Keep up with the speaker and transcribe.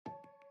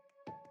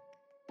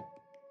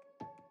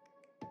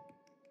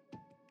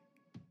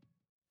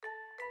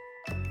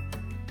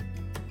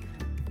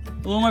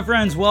Hello, my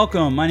friends.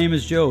 Welcome. My name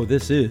is Joe.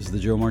 This is The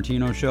Joe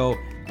Martino Show.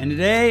 And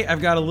today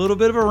I've got a little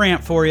bit of a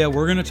rant for you.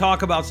 We're going to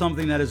talk about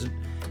something that is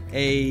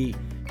a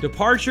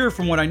departure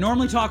from what I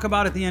normally talk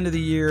about at the end of the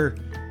year.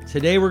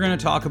 Today we're going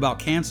to talk about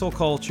cancel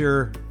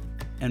culture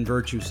and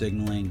virtue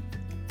signaling,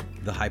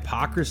 the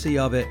hypocrisy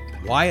of it,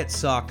 why it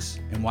sucks,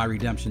 and why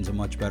redemption's a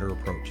much better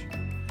approach.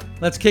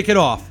 Let's kick it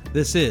off.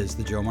 This is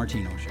The Joe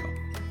Martino Show.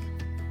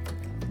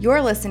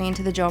 You're listening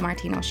to The Joe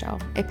Martino Show,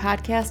 a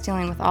podcast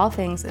dealing with all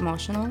things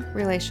emotional,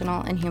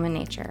 relational, and human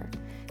nature.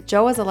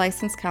 Joe is a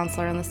licensed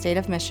counselor in the state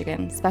of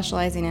Michigan,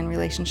 specializing in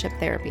relationship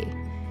therapy.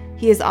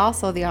 He is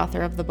also the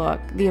author of the book,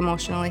 The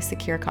Emotionally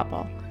Secure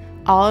Couple.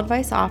 All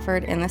advice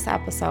offered in this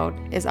episode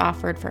is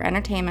offered for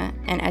entertainment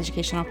and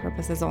educational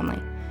purposes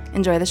only.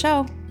 Enjoy the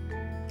show.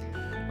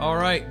 All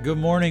right. Good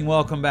morning.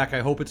 Welcome back. I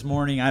hope it's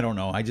morning. I don't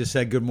know. I just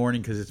said good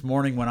morning because it's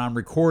morning when I'm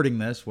recording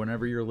this,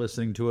 whenever you're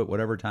listening to it,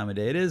 whatever time of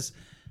day it is.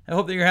 I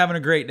hope that you're having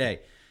a great day.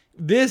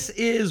 This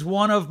is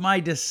one of my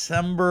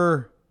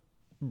December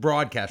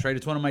broadcasts, right?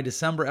 It's one of my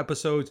December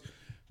episodes.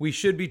 We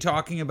should be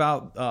talking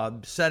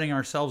about setting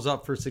ourselves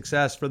up for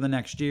success for the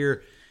next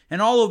year and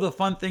all of the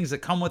fun things that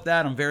come with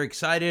that. I'm very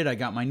excited. I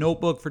got my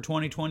notebook for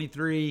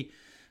 2023.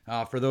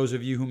 For those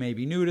of you who may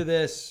be new to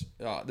this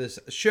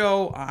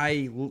show,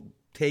 I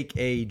take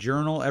a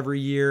journal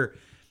every year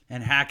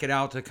and hack it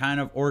out to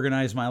kind of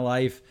organize my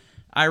life.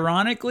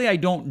 Ironically, I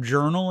don't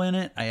journal in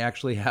it. I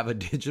actually have a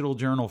digital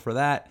journal for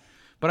that.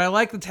 But I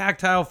like the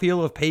tactile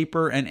feel of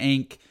paper and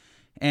ink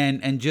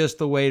and just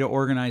the way to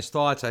organize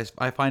thoughts.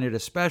 I find it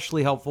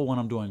especially helpful when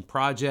I'm doing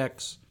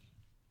projects.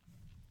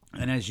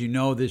 And as you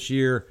know, this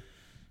year,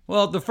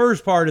 well, the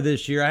first part of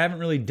this year, I haven't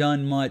really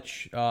done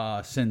much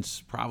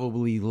since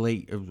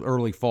probably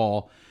early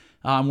fall.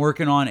 I'm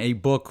working on a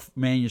book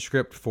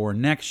manuscript for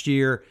next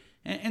year.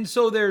 And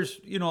so there's,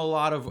 a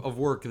lot of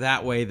work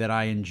that way that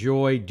I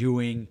enjoy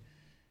doing.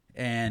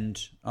 And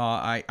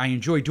I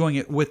enjoy doing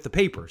it with the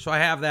paper. So I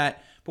have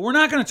that. But we're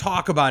not going to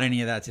talk about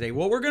any of that today.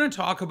 What we're going to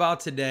talk about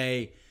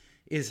today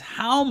is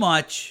how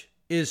much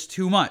is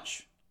too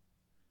much.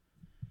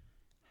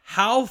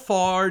 How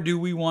far do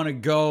we want to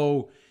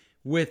go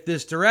with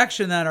this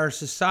direction that our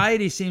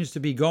society seems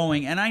to be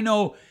going? And I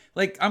know,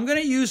 I'm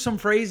going to use some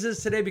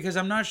phrases today because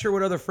I'm not sure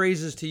what other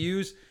phrases to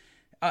use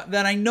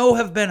that I know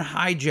have been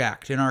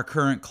hijacked in our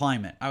current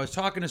climate. I was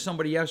talking to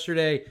somebody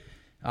yesterday.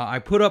 I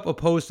put up a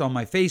post on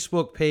my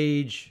Facebook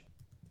page.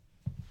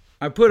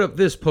 I put up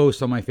this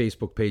post on my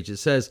Facebook page. It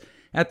says,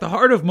 at the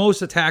heart of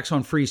most attacks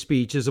on free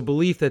speech is a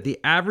belief that the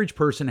average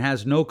person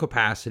has no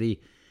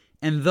capacity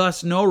and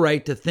thus no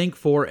right to think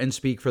for and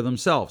speak for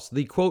themselves.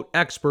 The, quote,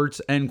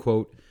 experts, end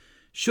quote,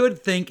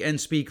 should think and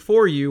speak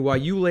for you while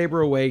you labor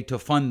away to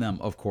fund them,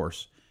 of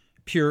course.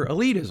 Pure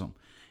elitism.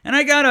 And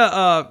I got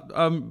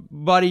a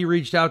buddy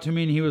reached out to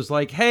me and he was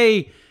like,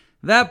 hey,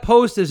 that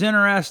post is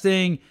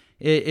interesting.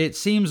 It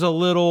seems a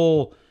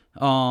little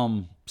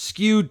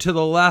skewed to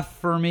the left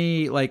for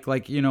me.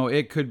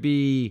 It could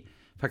be...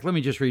 In fact, let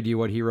me just read you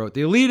what he wrote.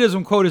 The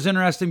elitism quote is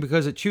interesting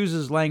because it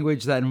chooses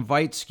language that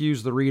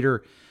skews the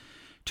reader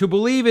to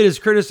believe it is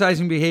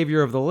criticizing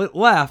behavior of the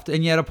left,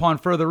 and yet upon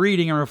further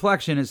reading and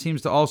reflection, it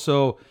seems to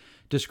also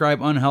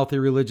describe unhealthy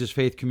religious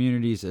faith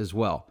communities as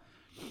well.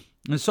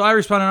 And so I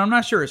responded, I'm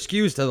not sure it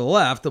skews to the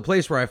left. The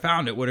place where I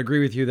found it would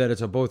agree with you that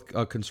it's both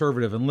a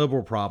conservative and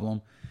liberal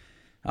problem.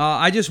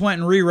 I just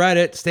went and reread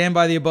it, stand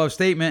by the above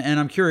statement, and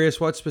I'm curious,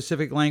 what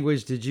specific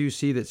language did you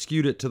see that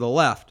skewed it to the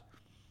left?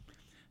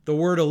 The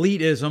word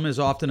elitism is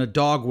often a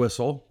dog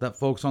whistle that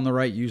folks on the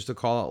right use to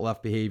call out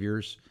left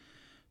behaviors.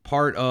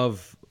 Part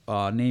of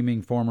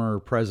naming former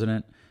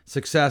president,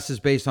 success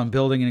is based on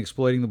building and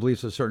exploiting the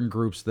beliefs of certain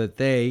groups that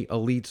they,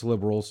 elites,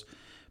 liberals,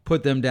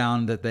 put them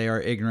down, that they are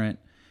ignorant,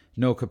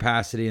 no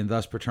capacity, and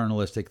thus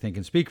paternalistic, think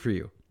and speak for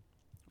you.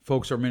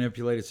 Folks are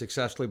manipulated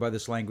successfully by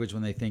this language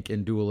when they think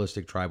in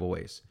dualistic tribal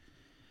ways.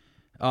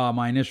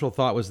 My initial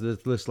thought was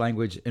that this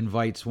language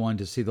invites one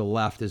to see the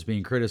left as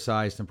being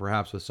criticized and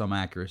perhaps with some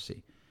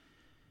accuracy.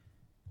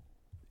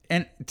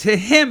 And to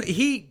him,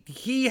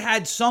 he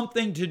had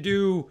something to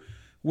do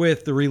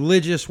with the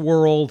religious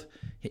world.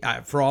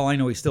 For all I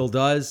know, he still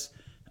does.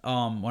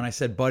 When I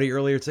said buddy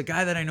earlier, it's a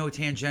guy that I know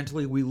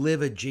tangentially. We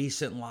live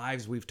adjacent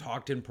lives. We've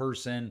talked in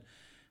person.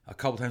 A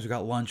couple times we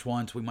got lunch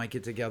once. We might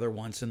get together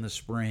once in the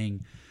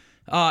spring.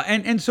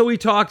 And so we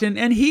talked,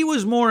 and he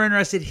was more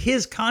interested.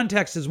 His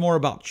context is more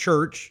about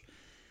church.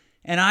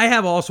 And I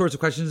have all sorts of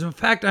questions. In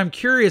fact, I'm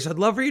curious. I'd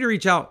love for you to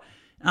reach out.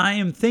 I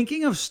am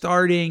thinking of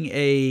starting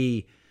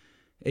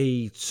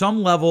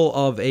some level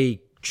of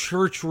a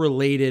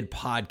church-related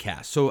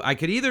podcast. So I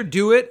could either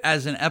do it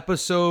as an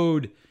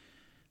episode,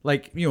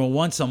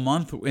 once a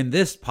month in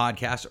this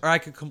podcast, or I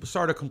could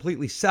start a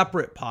completely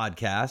separate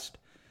podcast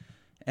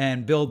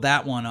and build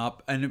that one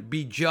up and it'd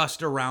be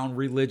just around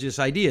religious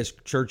ideas,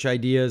 church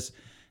ideas,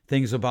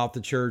 things about the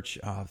church.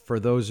 For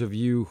those of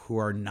you who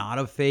are not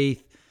of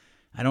faith,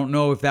 I don't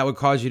know if that would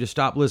cause you to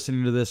stop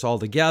listening to this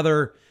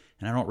altogether,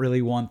 and I don't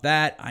really want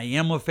that. I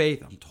am of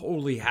faith. I'm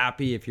totally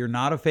happy if you're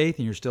not of faith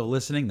and you're still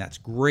listening. That's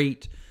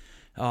great.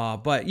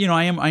 But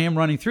I am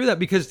running through that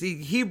because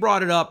he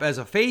brought it up as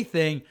a faith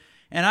thing.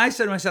 And I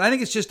said to him, I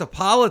think it's just a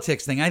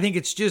politics thing. I think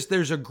it's just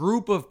there's a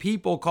group of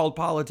people called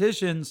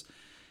politicians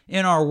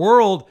in our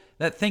world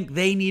that think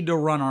they need to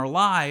run our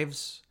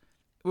lives,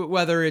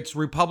 whether it's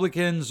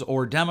Republicans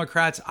or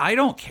Democrats. I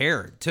don't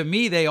care. To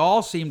me, they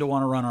all seem to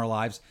want to run our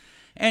lives.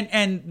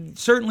 And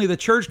certainly the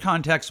church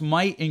context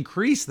might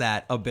increase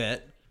that a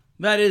bit.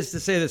 That is to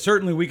say that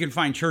certainly we can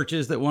find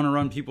churches that want to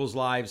run people's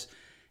lives.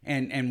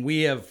 And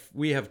we have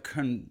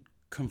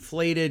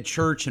conflated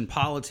church and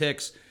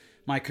politics.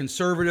 My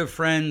conservative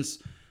friends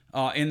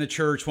in the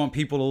church want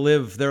people to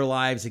live their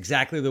lives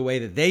exactly the way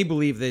that they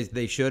believe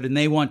they should, and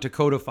they want to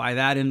codify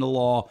that into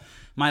law.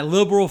 My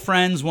liberal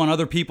friends want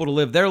other people to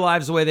live their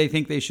lives the way they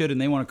think they should,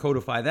 and they want to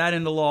codify that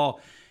into law.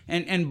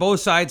 And both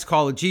sides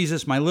call it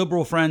Jesus. My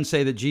liberal friends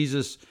say that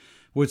Jesus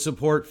would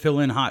support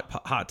fill-in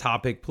hot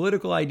topic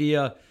political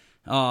idea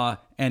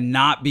and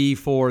not be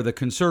for the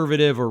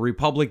conservative or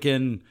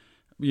Republican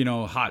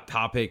hot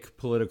topic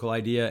political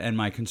idea. And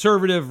my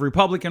conservative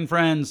Republican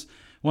friends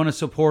want to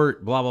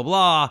support blah, blah,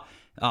 blah,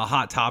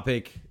 hot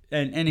topic,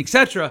 and et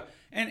cetera.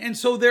 And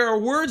so there are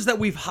words that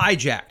we've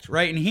hijacked,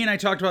 right? And he and I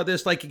talked about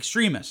this, like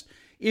extremist.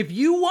 If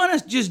you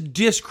want to just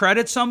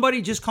discredit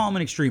somebody, just call them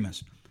an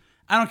extremist.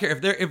 I don't care.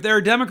 If they're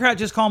a Democrat,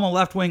 just call them a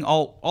left-wing,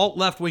 alt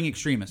left-wing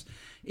extremist.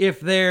 If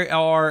they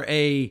are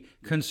a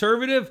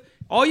conservative,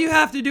 all you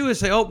have to do is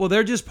say, oh, well,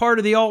 they're just part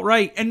of the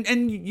alt-right.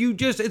 And you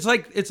just, it's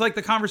like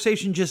the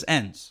conversation just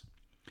ends.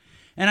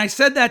 And I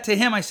said that to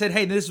him. I said,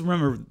 hey,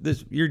 remember,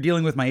 you're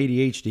dealing with my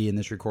ADHD in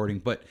this recording.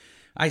 But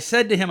I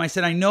said to him,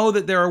 I know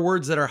that there are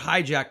words that are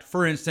hijacked.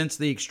 For instance,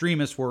 the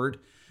extremist word.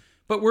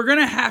 But we're going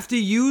to have to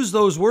use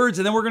those words,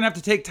 and then we're going to have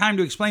to take time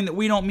to explain that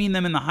we don't mean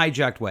them in the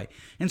hijacked way.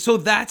 And so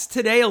that's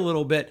today a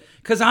little bit,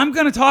 because I'm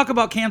going to talk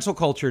about cancel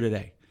culture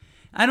today.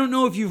 I don't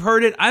know if you've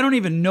heard it. I don't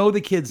even know the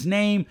kid's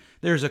name.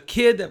 There's a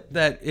kid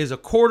that is a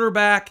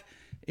quarterback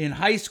in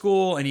high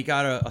school, and he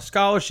got a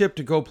scholarship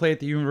to go play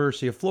at the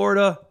University of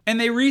Florida. And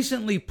they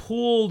recently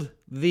pulled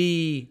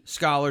the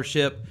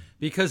scholarship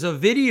because a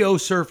video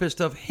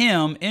surfaced of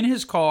him in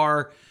his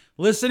car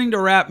listening to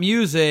rap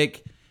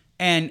music.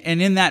 And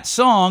in that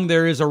song,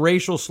 there is a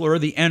racial slur,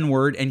 the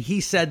N-word, and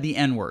he said the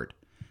N-word.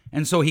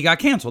 And so he got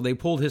canceled. They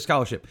pulled his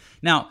scholarship.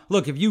 Now,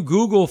 look, if you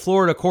Google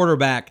Florida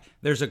quarterback,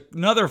 there's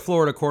another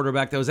Florida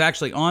quarterback that was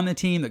actually on the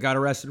team that got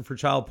arrested for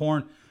child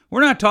porn.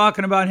 We're not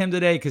talking about him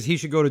today because he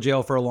should go to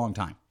jail for a long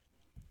time.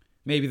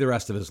 Maybe the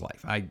rest of his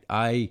life.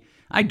 I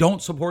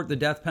don't support the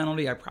death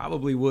penalty. I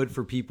probably would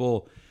for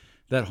people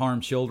that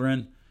harm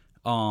children.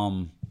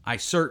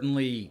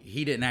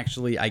 He didn't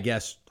actually, I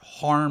guess,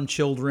 harm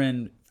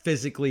children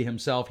physically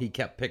himself. He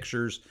kept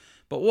pictures,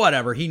 but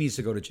whatever. He needs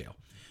to go to jail.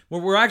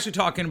 What we're actually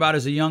talking about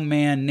is a young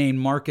man named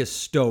Marcus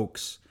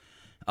Stokes,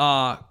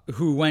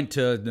 who went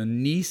to the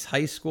Nice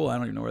High School. I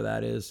don't even know where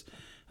that is.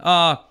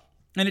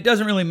 And it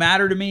doesn't really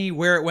matter to me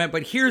where it went,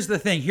 but here's the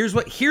thing. Here's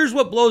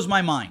what blows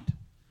my mind.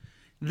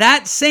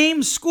 That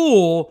same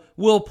school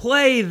will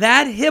play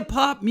that hip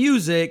hop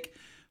music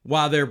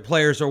while their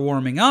players are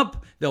warming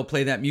up. They'll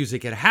play that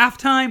music at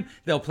halftime.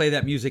 They'll play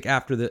that music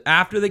after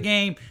the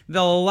game.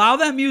 They'll allow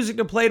that music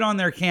to play on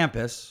their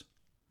campus,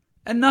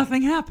 and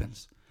nothing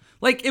happens.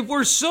 Like, if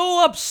we're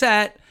so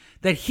upset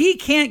that he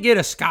can't get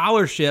a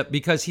scholarship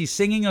because he's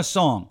singing a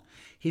song,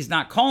 he's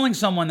not calling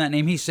someone that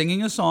name, he's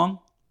singing a song.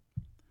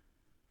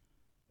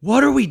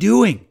 What are we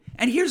doing?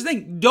 And here's the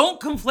thing,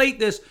 don't conflate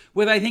this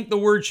with I think the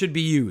word should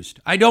be used.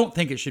 I don't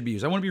think it should be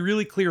used. I want to be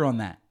really clear on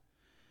that.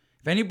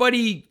 If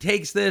anybody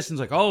takes this and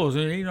is like, oh,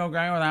 he's no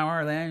guy with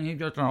our then he's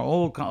just an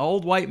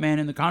old white man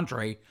in the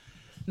country.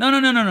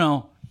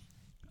 No.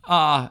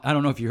 I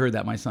don't know if you heard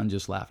that. My son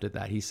just laughed at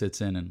that. He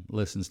sits in and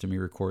listens to me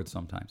record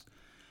sometimes.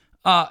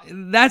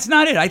 That's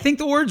not it. I think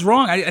the word's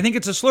wrong. I think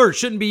it's a slur. It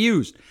shouldn't be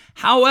used.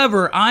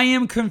 However, I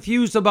am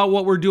confused about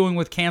what we're doing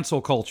with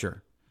cancel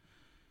culture.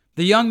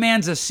 The young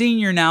man's a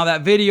senior now.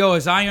 That video,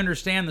 as I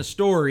understand the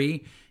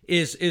story,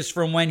 is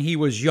from when he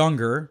was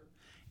younger.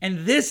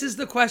 And this is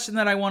the question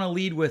that I want to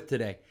lead with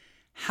today.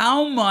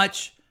 How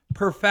much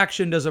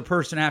perfection does a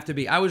person have to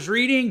be? I was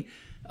reading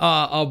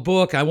a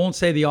book. I won't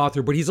say the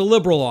author, but he's a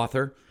liberal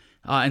author.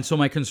 And so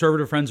my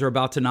conservative friends are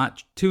about to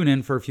not tune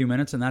in for a few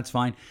minutes, and that's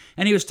fine.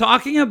 And he was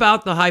talking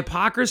about the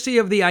hypocrisy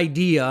of the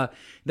idea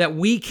that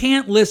we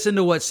can't listen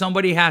to what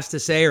somebody has to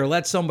say or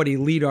let somebody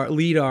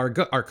lead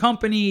our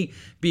company,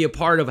 be a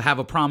part of, have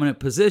a prominent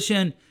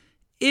position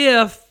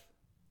if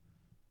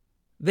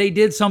they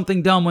did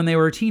something dumb when they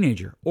were a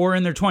teenager or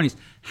in their 20s.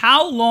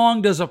 How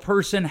long does a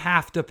person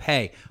have to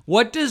pay?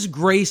 What does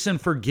grace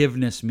and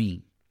forgiveness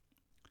mean?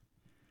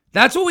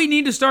 That's what we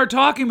need to start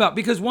talking about,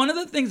 because one of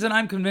the things that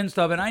I'm convinced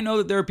of, and I know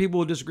that there are people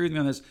who disagree with me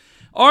on this,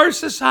 our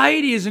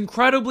society is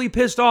incredibly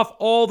pissed off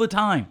all the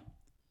time.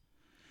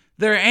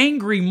 They're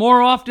angry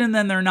more often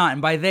than they're not.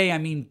 And by they, I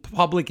mean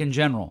public in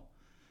general.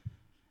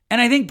 And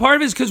I think part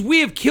of it is because we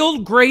have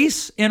killed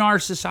grace in our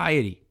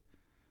society.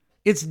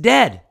 It's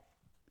dead.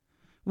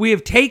 We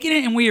have taken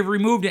it and we have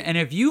removed it. And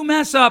if you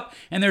mess up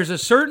and there's a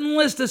certain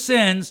list of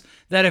sins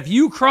that if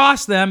you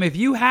cross them, if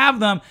you have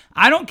them,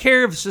 I don't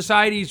care if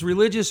society is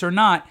religious or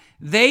not,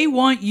 they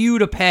want you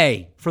to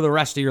pay for the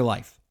rest of your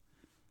life.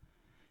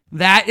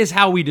 That is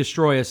how we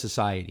destroy a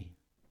society.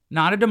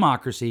 Not a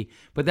democracy,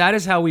 but that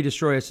is how we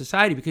destroy a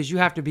society, because you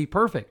have to be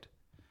perfect.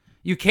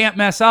 You can't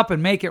mess up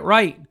and make it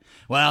right.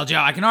 Well, Joe,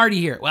 I can already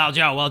hear it. Well,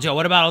 Joe,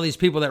 what about all these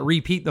people that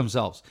repeat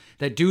themselves,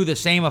 that do the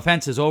same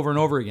offenses over and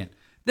over again?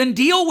 Then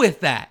deal with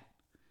that.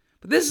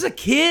 But this is a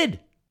kid.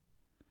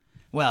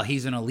 Well,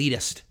 he's an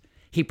elitist.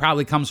 He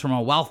probably comes from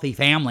a wealthy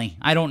family.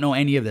 I don't know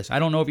any of this. I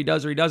don't know if he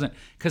does or he doesn't,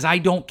 because I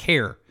don't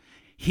care.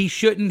 He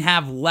shouldn't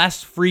have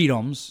less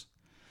freedoms,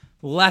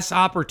 less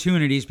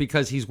opportunities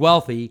because he's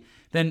wealthy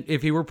than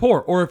if he were poor.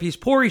 Or if he's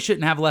poor, he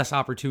shouldn't have less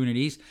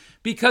opportunities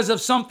because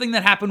of something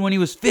that happened when he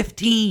was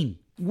 15.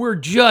 We're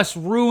just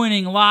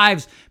ruining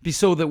lives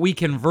so that we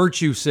can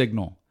virtue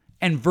signal.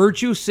 And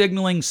virtue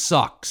signaling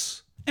sucks.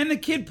 And the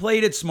kid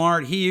played it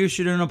smart. He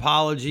issued an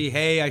apology.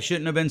 Hey, I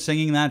shouldn't have been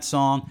singing that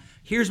song.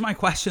 Here's my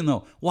question,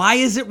 though. Why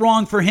is it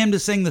wrong for him to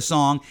sing the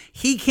song?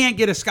 He can't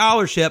get a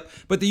scholarship,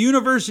 but the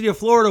University of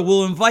Florida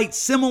will invite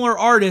similar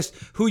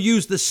artists who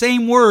use the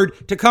same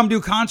word to come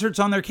do concerts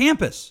on their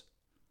campus.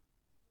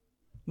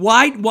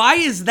 Why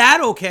is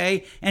that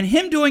okay? And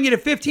him doing it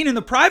at 15 in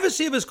the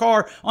privacy of his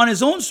car on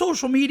his own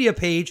social media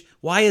page,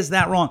 why is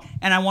that wrong?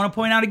 And I want to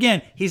point out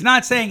again, he's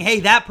not saying, hey,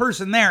 that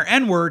person there,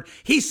 N-word.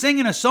 He's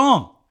singing a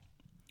song.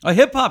 A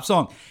hip-hop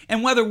song.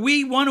 And whether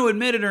we want to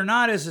admit it or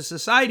not as a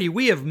society,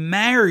 we have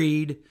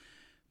married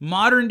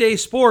modern-day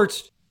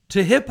sports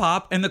to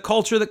hip-hop and the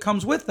culture that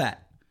comes with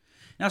that.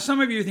 Now, some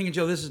of you are thinking,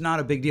 Joe, this is not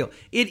a big deal.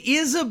 It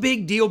is a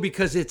big deal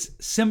because it's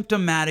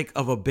symptomatic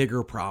of a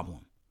bigger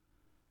problem.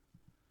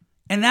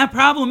 And that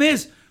problem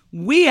is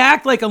we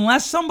act like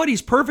unless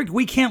somebody's perfect,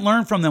 we can't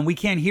learn from them. We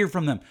can't hear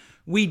from them.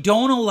 We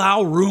don't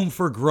allow room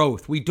for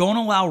growth. We don't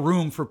allow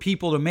room for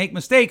people to make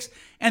mistakes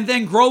and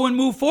then grow and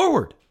move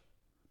forward.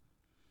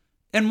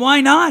 And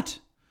why not?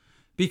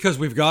 Because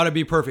we've got to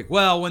be perfect.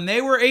 Well, when they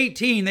were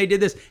 18, they did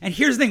this. And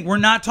here's the thing. We're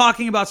not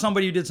talking about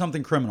somebody who did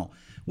something criminal.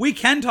 We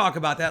can talk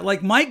about that.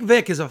 Like Mike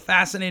Vick is a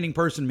fascinating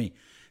person to me.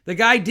 The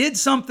guy did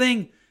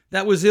something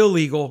that was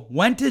illegal,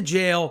 went to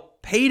jail,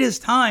 paid his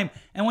time.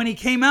 And when he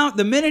came out,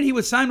 the minute he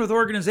was signed with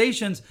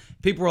organizations,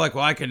 people were like,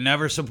 well, I can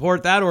never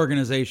support that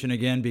organization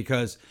again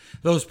because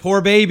those poor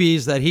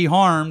babies that he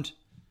harmed.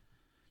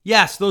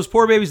 Yes, those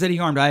poor babies that he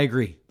harmed. I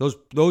agree.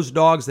 Those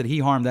dogs that he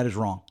harmed, that is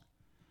wrong.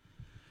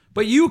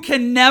 But you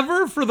can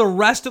never for the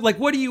rest of, like,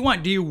 what do you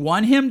want? Do you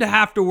want him to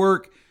have to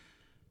work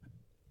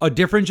a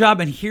different job?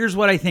 And here's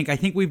what I think. I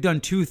think we've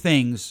done two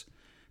things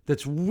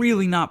that's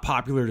really not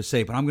popular to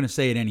say, but I'm going to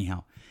say it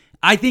anyhow.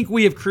 I think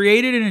we have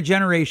created in a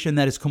generation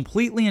that is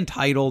completely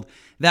entitled,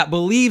 that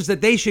believes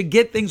that they should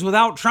get things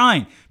without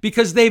trying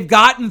because they've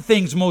gotten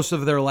things most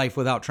of their life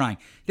without trying.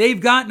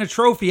 They've gotten a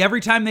trophy every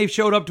time they've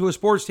showed up to a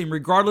sports team,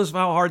 regardless of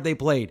how hard they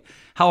played,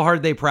 how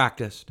hard they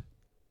practiced.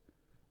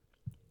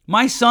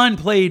 My son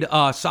played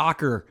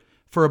soccer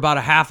for about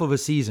a half of a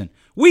season.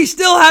 We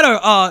still had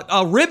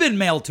a ribbon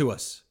mailed to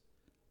us.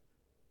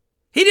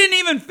 He didn't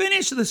even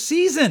finish the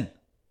season.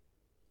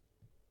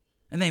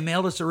 And they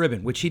mailed us a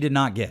ribbon, which he did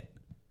not get.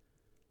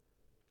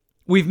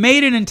 We've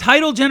made an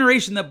entitled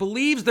generation that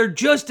believes they're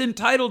just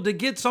entitled to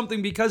get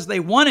something because they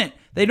want it.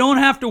 They don't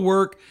have to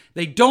work.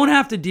 They don't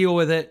have to deal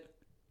with it.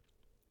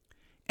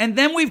 And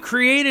then we've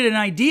created an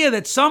idea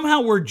that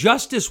somehow we're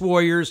justice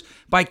warriors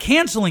by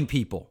canceling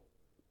people.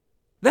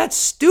 That's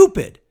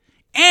stupid.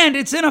 And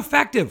it's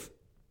ineffective.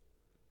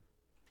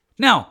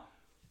 Now,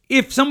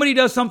 if somebody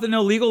does something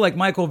illegal like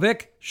Michael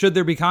Vick, should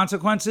there be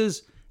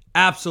consequences?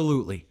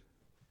 Absolutely.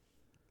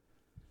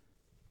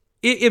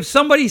 If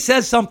somebody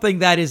says something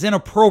that is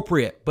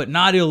inappropriate but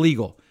not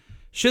illegal,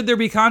 should there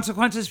be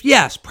consequences?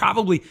 Yes,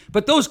 probably.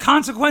 But those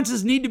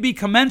consequences need to be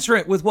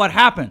commensurate with what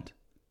happened.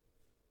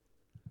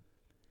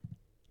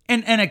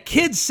 And a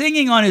kid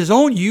singing on his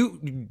own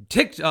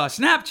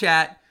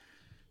Snapchat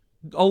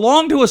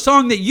along to a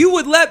song that you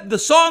would let the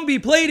song be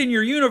played in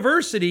your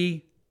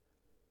university,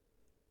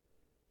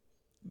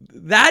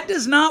 that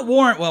does not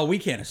warrant, well, we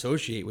can't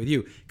associate with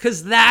you.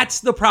 Because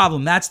that's the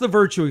problem. That's the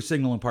virtue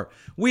signaling part.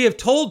 We have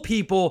told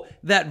people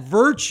that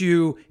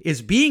virtue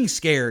is being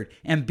scared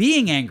and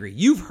being angry.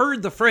 You've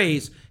heard the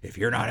phrase, if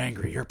you're not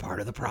angry, you're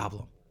part of the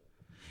problem.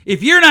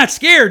 If you're not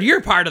scared,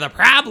 you're part of the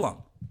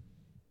problem.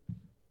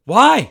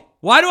 Why?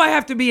 Why do I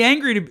have to be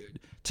angry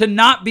to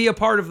not be a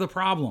part of the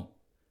problem?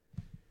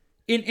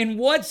 In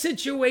what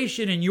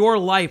situation in your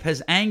life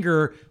has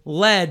anger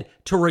led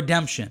to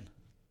redemption?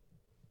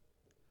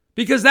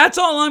 Because that's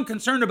all I'm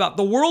concerned about.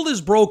 The world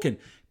is broken.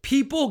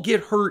 People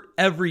get hurt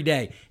every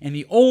day. And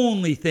the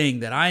only thing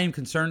that I am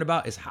concerned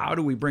about is how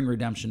do we bring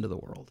redemption to the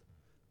world?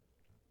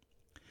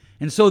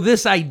 And so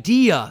this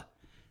idea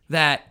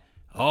that,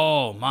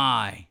 oh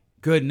my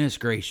goodness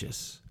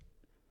gracious,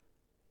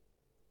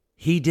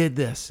 he did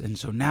this, and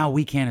so now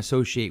we can't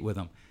associate with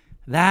him.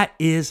 That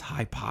is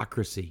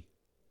hypocrisy.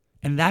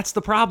 And that's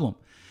the problem.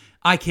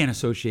 I can't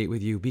associate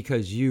with you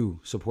because you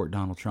support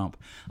Donald Trump.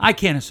 I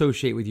can't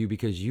associate with you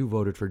because you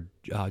voted for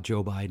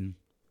Joe Biden.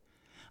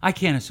 I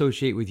can't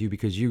associate with you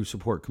because you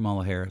support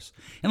Kamala Harris.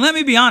 And let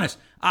me be honest,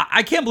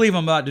 I can't believe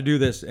I'm about to do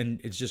this and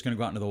it's just going to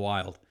go out into the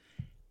wild.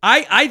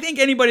 I think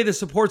anybody that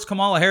supports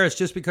Kamala Harris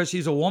just because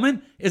she's a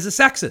woman is a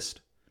sexist.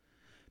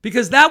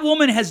 Because that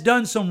woman has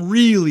done some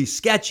really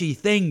sketchy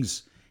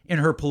things in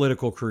her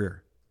political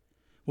career.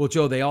 Well,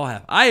 Joe, they all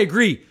have. I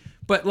agree.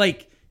 But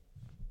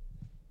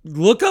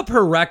look up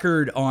her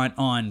record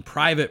on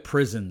private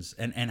prisons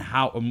and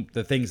how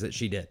the things that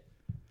she did.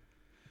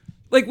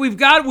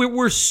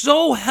 We're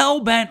so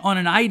hell-bent on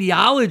an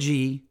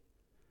ideology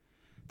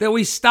that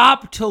we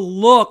stop to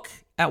look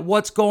at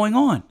what's going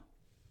on.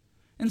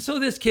 And so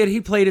this kid,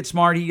 he played it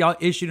smart. He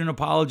issued an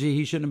apology.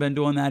 He shouldn't have been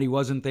doing that. He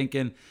wasn't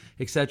thinking,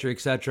 et cetera, et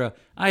cetera.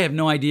 I have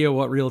no idea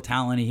what real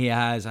talent he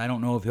has. I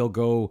don't know if he'll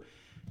go,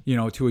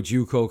 to a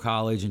JUCO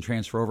college and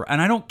transfer over. And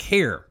I don't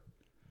care.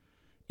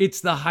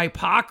 It's the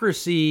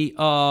hypocrisy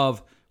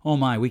of, oh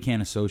my, we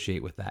can't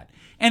associate with that.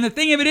 And the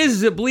thing of it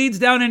is it bleeds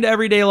down into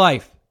everyday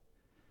life.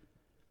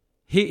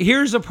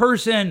 Here's a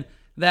person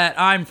that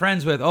I'm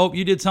friends with. Oh,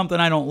 you did something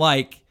I don't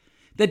like.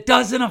 That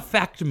doesn't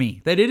affect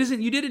me.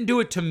 You didn't do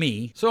it to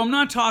me. So I'm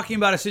not talking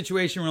about a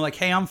situation where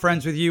hey, I'm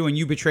friends with you and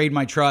you betrayed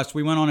my trust.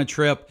 We went on a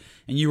trip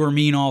and you were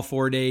mean all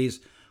 4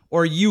 days.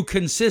 Or you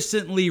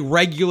consistently,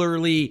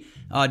 regularly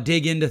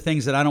dig into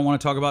things that I don't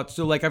want to talk about.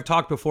 So I've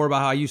talked before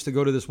about how I used to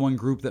go to this one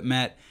group that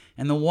met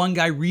and the one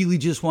guy really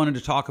just wanted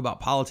to talk about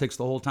politics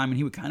the whole time and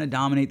he would kind of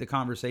dominate the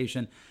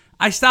conversation.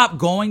 I stopped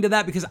going to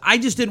that because I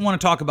just didn't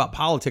want to talk about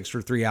politics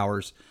for 3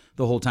 hours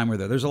the whole time we're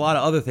there. There's a lot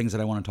of other things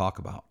that I want to talk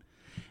about.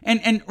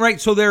 And right,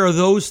 so there are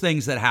those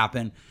things that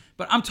happen.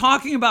 But I'm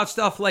talking about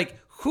stuff like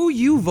who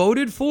you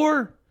voted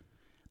for.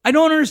 I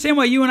don't understand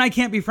why you and I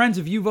can't be friends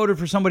if you voted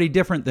for somebody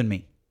different than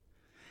me.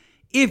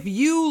 If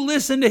you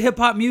listen to hip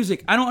hop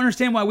music, I don't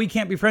understand why we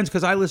can't be friends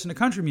because I listen to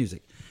country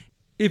music.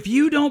 If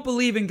you don't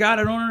believe in God,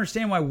 I don't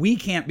understand why we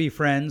can't be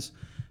friends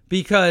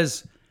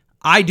because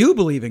I do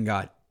believe in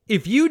God.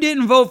 If you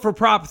didn't vote for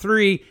Prop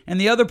 3 and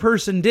the other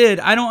person did,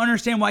 I don't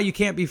understand why you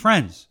can't be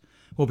friends.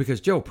 Well,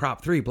 because Joe,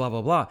 Prop 3, blah,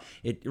 blah, blah.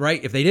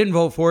 Right? If they didn't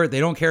vote for it, they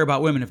don't care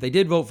about women. If they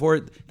did vote for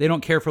it, they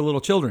don't care for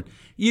little children.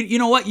 You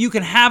know what? You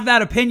can have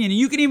that opinion and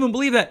you can even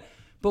believe that.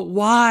 But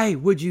why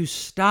would you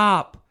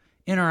stop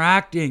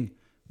interacting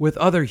with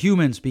other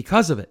humans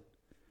because of it?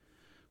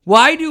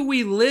 Why do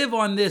we live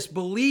on this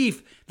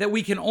belief that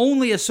we can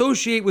only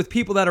associate with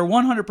people that are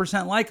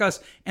 100% like us?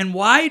 And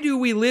why do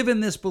we live in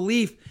this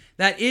belief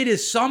that it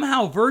is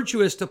somehow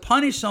virtuous to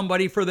punish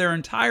somebody for their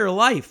entire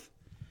life?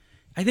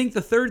 I think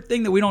the third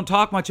thing that we don't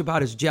talk much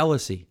about is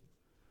jealousy.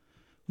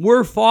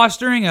 We're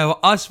fostering a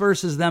us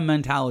versus them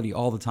mentality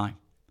all the time.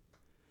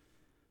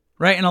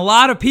 Right? And a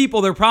lot of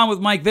people, their problem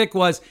with Mike Vick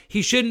was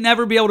he should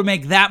never be able to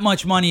make that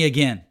much money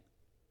again.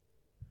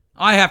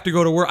 I have to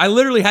go to work. I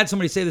literally had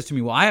somebody say this to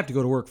me. Well, I have to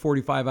go to work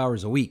 45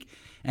 hours a week.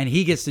 And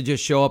he gets to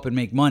just show up and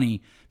make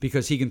money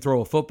because he can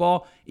throw a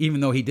football, even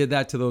though he did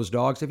that to those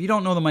dogs. If you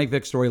don't know the Mike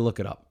Vick story, look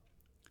it up.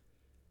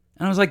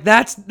 And I was like,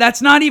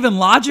 that's not even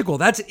logical.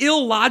 That's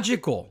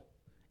illogical.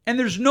 And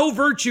there's no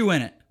virtue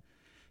in it.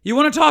 You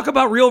want to talk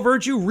about real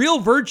virtue? Real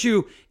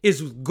virtue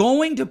is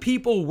going to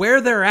people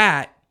where they're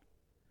at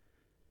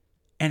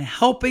and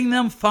helping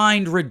them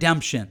find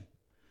redemption.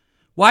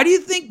 Why do you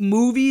think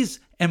movies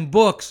and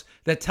books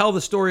that tell the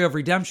story of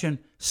redemption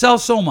sell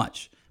so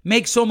much,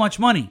 make so much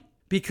money?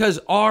 Because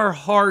our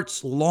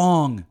hearts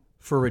long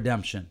for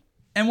redemption.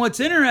 And what's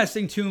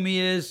interesting to me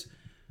is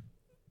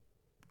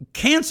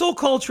cancel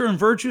culture and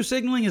virtue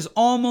signaling is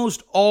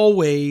almost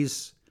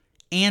always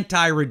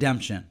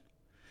anti-redemption.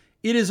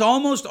 It is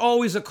almost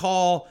always a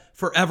call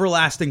for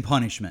everlasting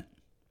punishment.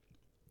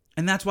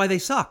 And that's why they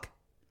suck.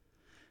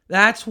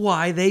 That's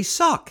why they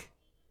suck.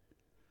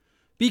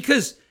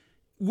 Because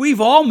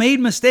we've all made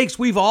mistakes.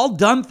 We've all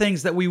done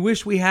things that we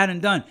wish we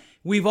hadn't done.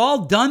 We've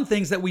all done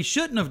things that we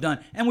shouldn't have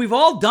done. And we've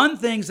all done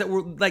things that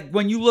were like,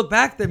 when you look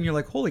back at them, you're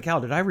like, holy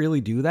cow, did I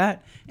really do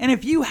that? And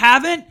if you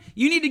haven't,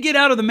 you need to get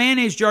out of the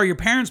mayonnaise jar your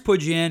parents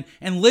put you in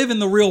and live in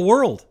the real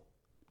world.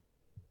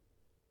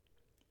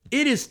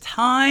 It is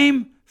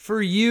time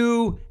for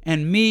you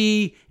and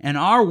me and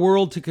our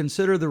world to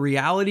consider the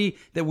reality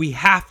that we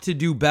have to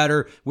do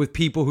better with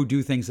people who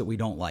do things that we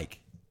don't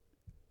like.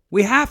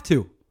 We have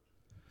to.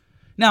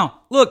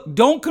 Now, look,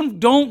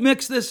 don't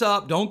mix this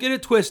up. Don't get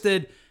it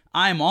twisted.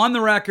 I'm on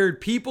the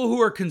record. People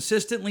who are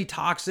consistently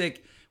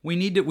toxic, we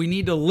need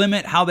to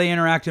limit how they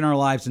interact in our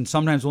lives, and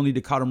sometimes we'll need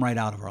to cut them right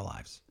out of our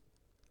lives.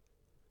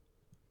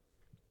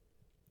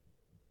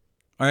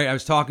 All right, I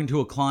was talking to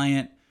a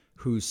client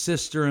whose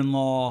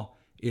sister-in-law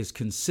is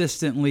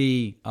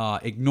consistently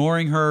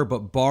ignoring her,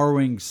 but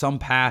borrowing some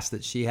pass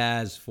that she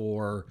has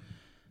for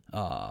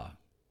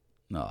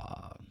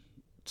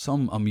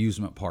some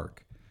amusement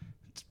park.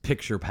 It's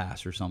picture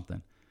pass or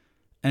something.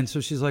 And so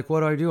she's like, what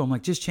do I do? I'm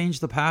like, just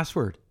change the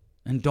password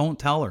and don't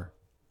tell her.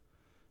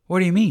 What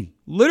do you mean?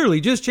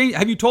 Literally, just change.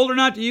 Have you told her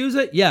not to use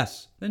it?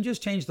 Yes. Then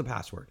just change the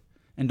password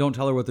and don't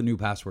tell her what the new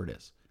password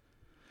is.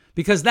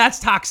 Because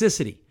that's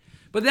toxicity.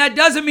 But that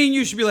doesn't mean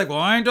you should be like, well,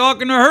 I ain't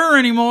talking to her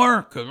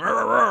anymore.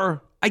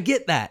 I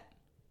get that.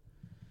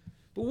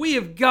 But we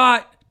have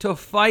got to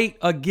fight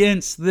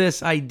against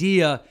this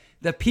idea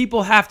that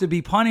people have to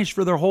be punished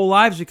for their whole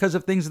lives because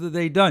of things that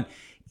they've done.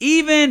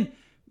 Even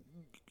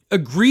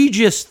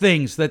egregious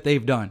things that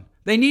they've done.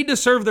 They need to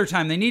serve their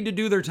time. They need to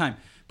do their time.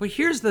 But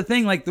here's the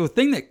thing, like the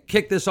thing that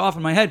kicked this off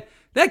in my head,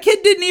 that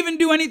kid didn't even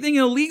do anything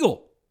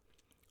illegal.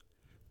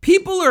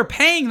 People are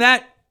paying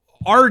that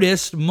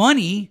artist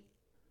money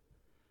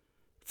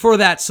for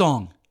that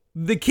song.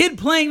 The kid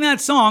playing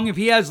that song, if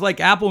he has like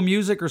Apple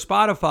Music or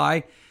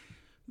Spotify,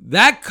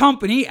 that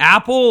company,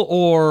 Apple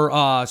or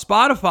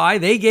Spotify,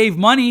 they gave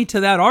money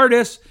to that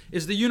artist.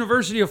 Is the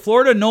University of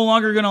Florida no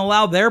longer going to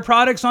allow their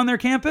products on their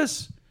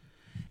campus?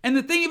 And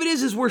the thing of it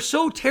is we're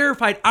so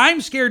terrified.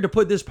 I'm scared to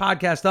put this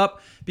podcast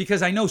up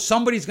because I know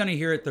somebody's going to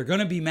hear it. They're going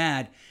to be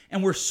mad.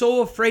 And we're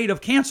so afraid of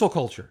cancel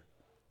culture.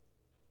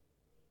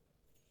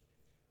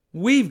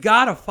 We've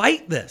got to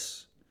fight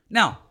this.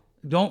 Now,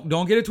 don't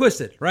get it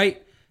twisted,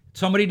 right?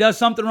 Somebody does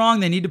something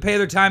wrong. They need to pay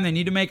their time. They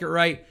need to make it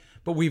right.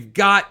 But we've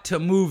got to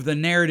move the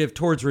narrative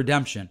towards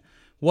redemption.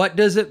 What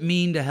does it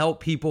mean to help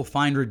people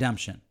find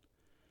redemption?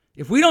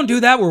 If we don't do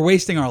that, we're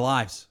wasting our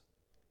lives.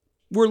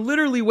 We're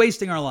literally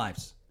wasting our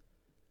lives.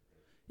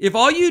 If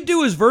all you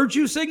do is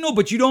virtue signal,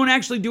 but you don't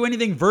actually do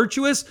anything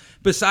virtuous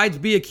besides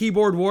be a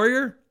keyboard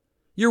warrior,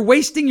 you're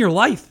wasting your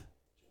life.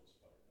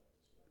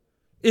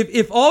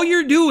 If all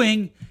you're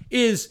doing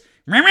is,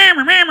 they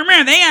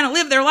gotta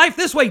live their life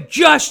this way,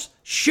 just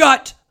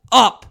shut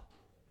up.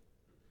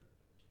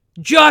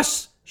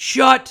 Just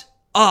shut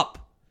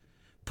up.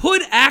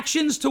 Put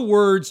actions to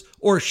words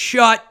or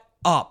shut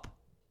up.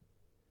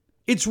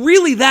 It's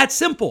really that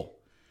simple.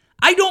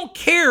 I don't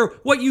care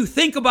what you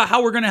think about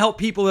how we're going to help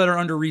people that are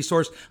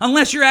under-resourced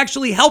unless you're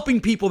actually helping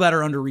people that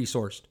are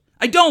under-resourced.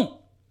 I don't.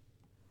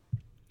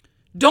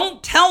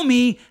 Don't tell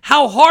me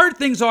how hard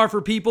things are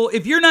for people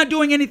if you're not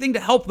doing anything to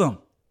help them.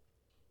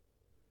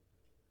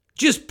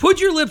 Just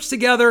put your lips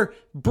together,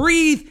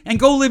 breathe, and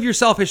go live your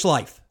selfish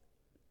life.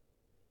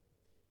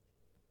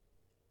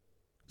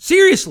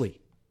 Seriously.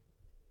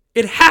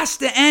 It has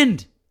to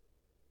end.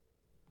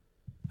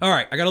 All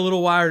right, I got a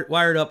little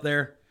wired up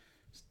there.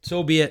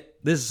 So be it.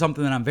 This is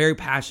something that I'm very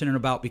passionate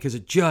about because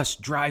it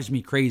just drives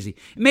me crazy.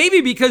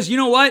 Maybe because, you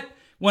know what?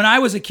 When I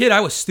was a kid,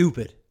 I was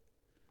stupid.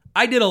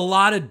 I did a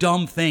lot of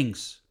dumb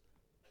things.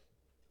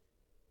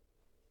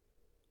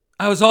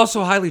 I was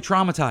also highly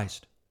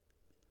traumatized.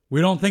 We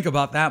don't think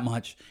about that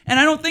much. And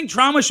I don't think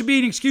trauma should be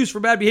an excuse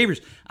for bad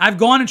behaviors. I've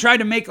gone and tried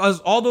to make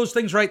all those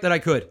things right that I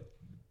could.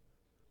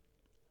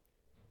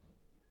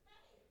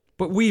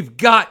 But we've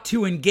got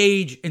to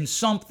engage in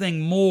something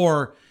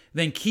more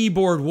than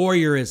keyboard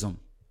warriorism.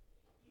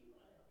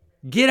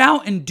 Get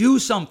out and do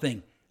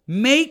something.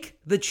 Make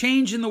the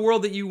change in the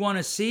world that you want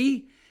to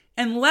see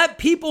and let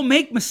people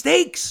make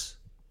mistakes.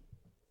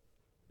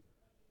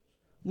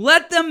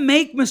 Let them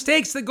make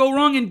mistakes that go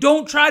wrong and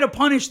don't try to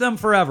punish them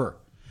forever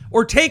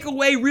or take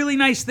away really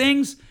nice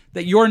things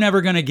that you're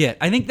never going to get.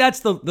 I think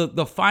that's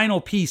the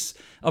final piece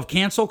of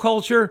cancel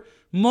culture.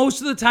 Most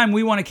of the time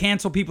we want to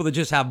cancel people that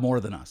just have more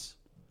than us.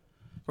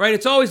 Right?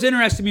 It's always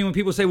interesting to me when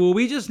people say, well,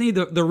 we just need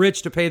the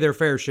rich to pay their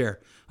fair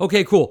share.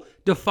 Okay, cool.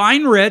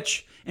 Define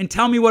rich and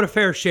tell me what a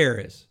fair share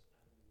is.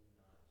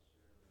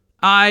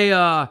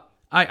 I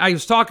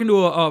was talking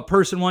to a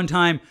person one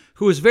time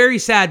who was very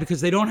sad because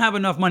they don't have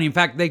enough money. In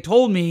fact, they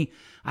told me,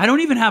 I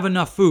don't even have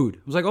enough food. I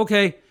was like,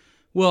 okay,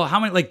 well, how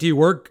many, do you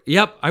work?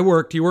 Yep, I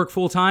work. Do you work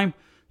full time?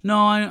 No,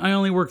 I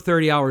only work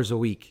 30 hours a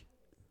week.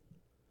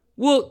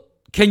 Well,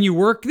 can you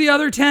work the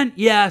other 10?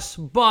 Yes,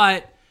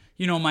 but,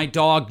 my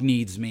dog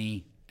needs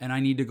me and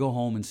I need to go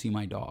home and see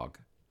my dog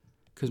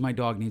because my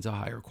dog needs a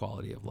higher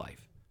quality of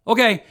life.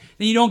 Okay,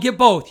 then you don't get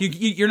both.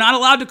 You're not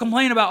allowed to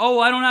complain about,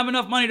 I don't have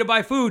enough money to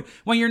buy food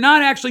when you're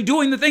not actually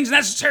doing the things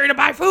necessary to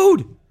buy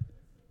food.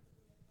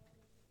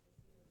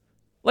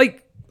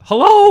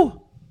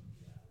 Hello?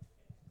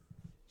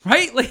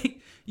 Right?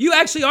 You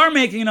actually are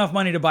making enough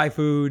money to buy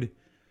food.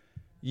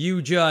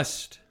 You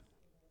just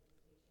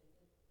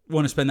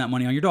want to spend that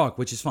money on your dog,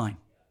 which is fine.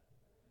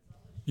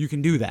 You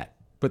can do that,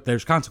 but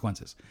there's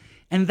consequences.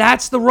 And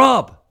that's the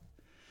rub.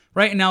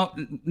 Right?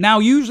 Now,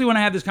 usually when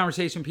I have this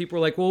conversation, people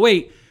are like, well,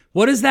 wait,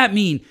 what does that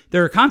mean?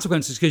 There are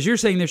consequences because you're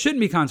saying there shouldn't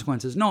be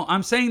consequences. No,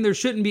 I'm saying there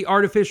shouldn't be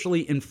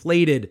artificially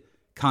inflated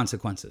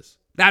consequences.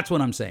 That's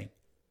what I'm saying.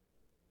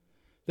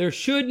 There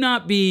should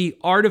not be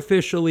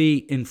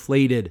artificially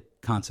inflated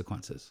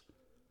consequences.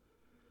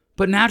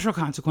 But natural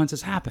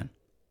consequences happen,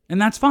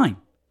 and that's fine.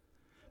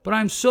 But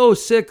I'm so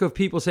sick of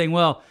people saying,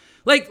 well,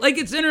 like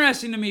it's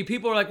interesting to me.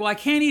 People are like, well, I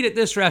can't eat at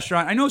this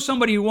restaurant. I know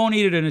somebody who won't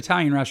eat at an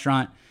Italian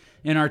restaurant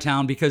in our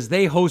town because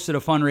they hosted a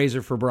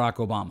fundraiser for Barack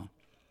Obama.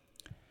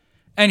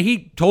 And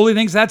he totally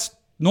thinks that's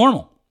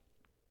normal.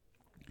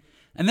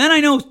 And then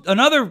I know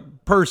another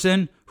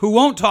person who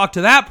won't talk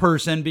to that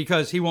person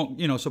because he won't,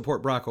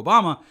 support Barack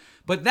Obama.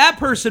 But that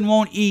person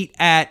won't eat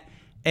at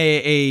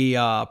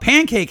a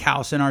pancake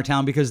house in our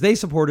town because they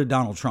supported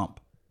Donald Trump.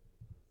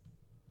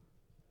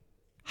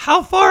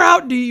 How far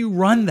out do you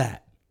run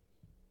that?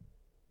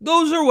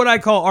 Those are what I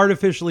call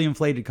artificially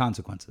inflated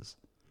consequences.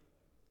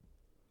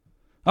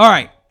 All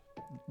right.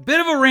 Bit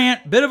of a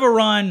rant, bit of a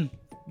run,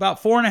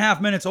 about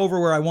 4.5 minutes over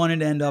where I wanted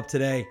to end up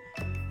today.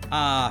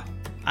 I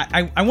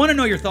want to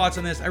know your thoughts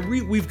on this.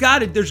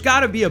 There's got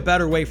to be a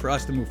better way for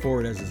us to move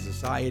forward as a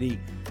society.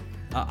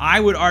 I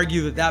would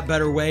argue that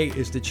better way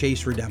is to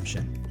chase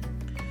redemption.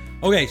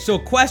 Okay, so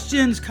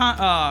questions,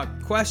 I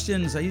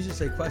used to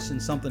say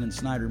questions, something in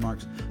snide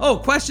remarks. Oh,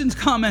 questions,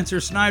 comments,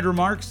 or snide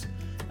remarks.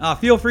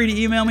 Feel free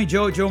to email me,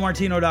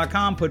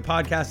 joe@joemartino.com, put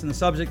podcast in the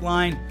subject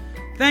line.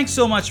 Thanks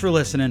so much for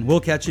listening. We'll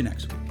catch you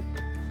next week.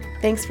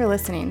 Thanks for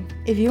listening.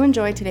 If you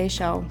enjoyed today's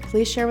show,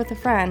 please share with a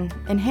friend.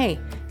 And hey,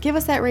 give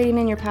us that rating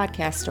in your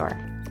podcast store.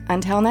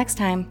 Until next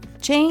time,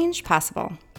 change possible.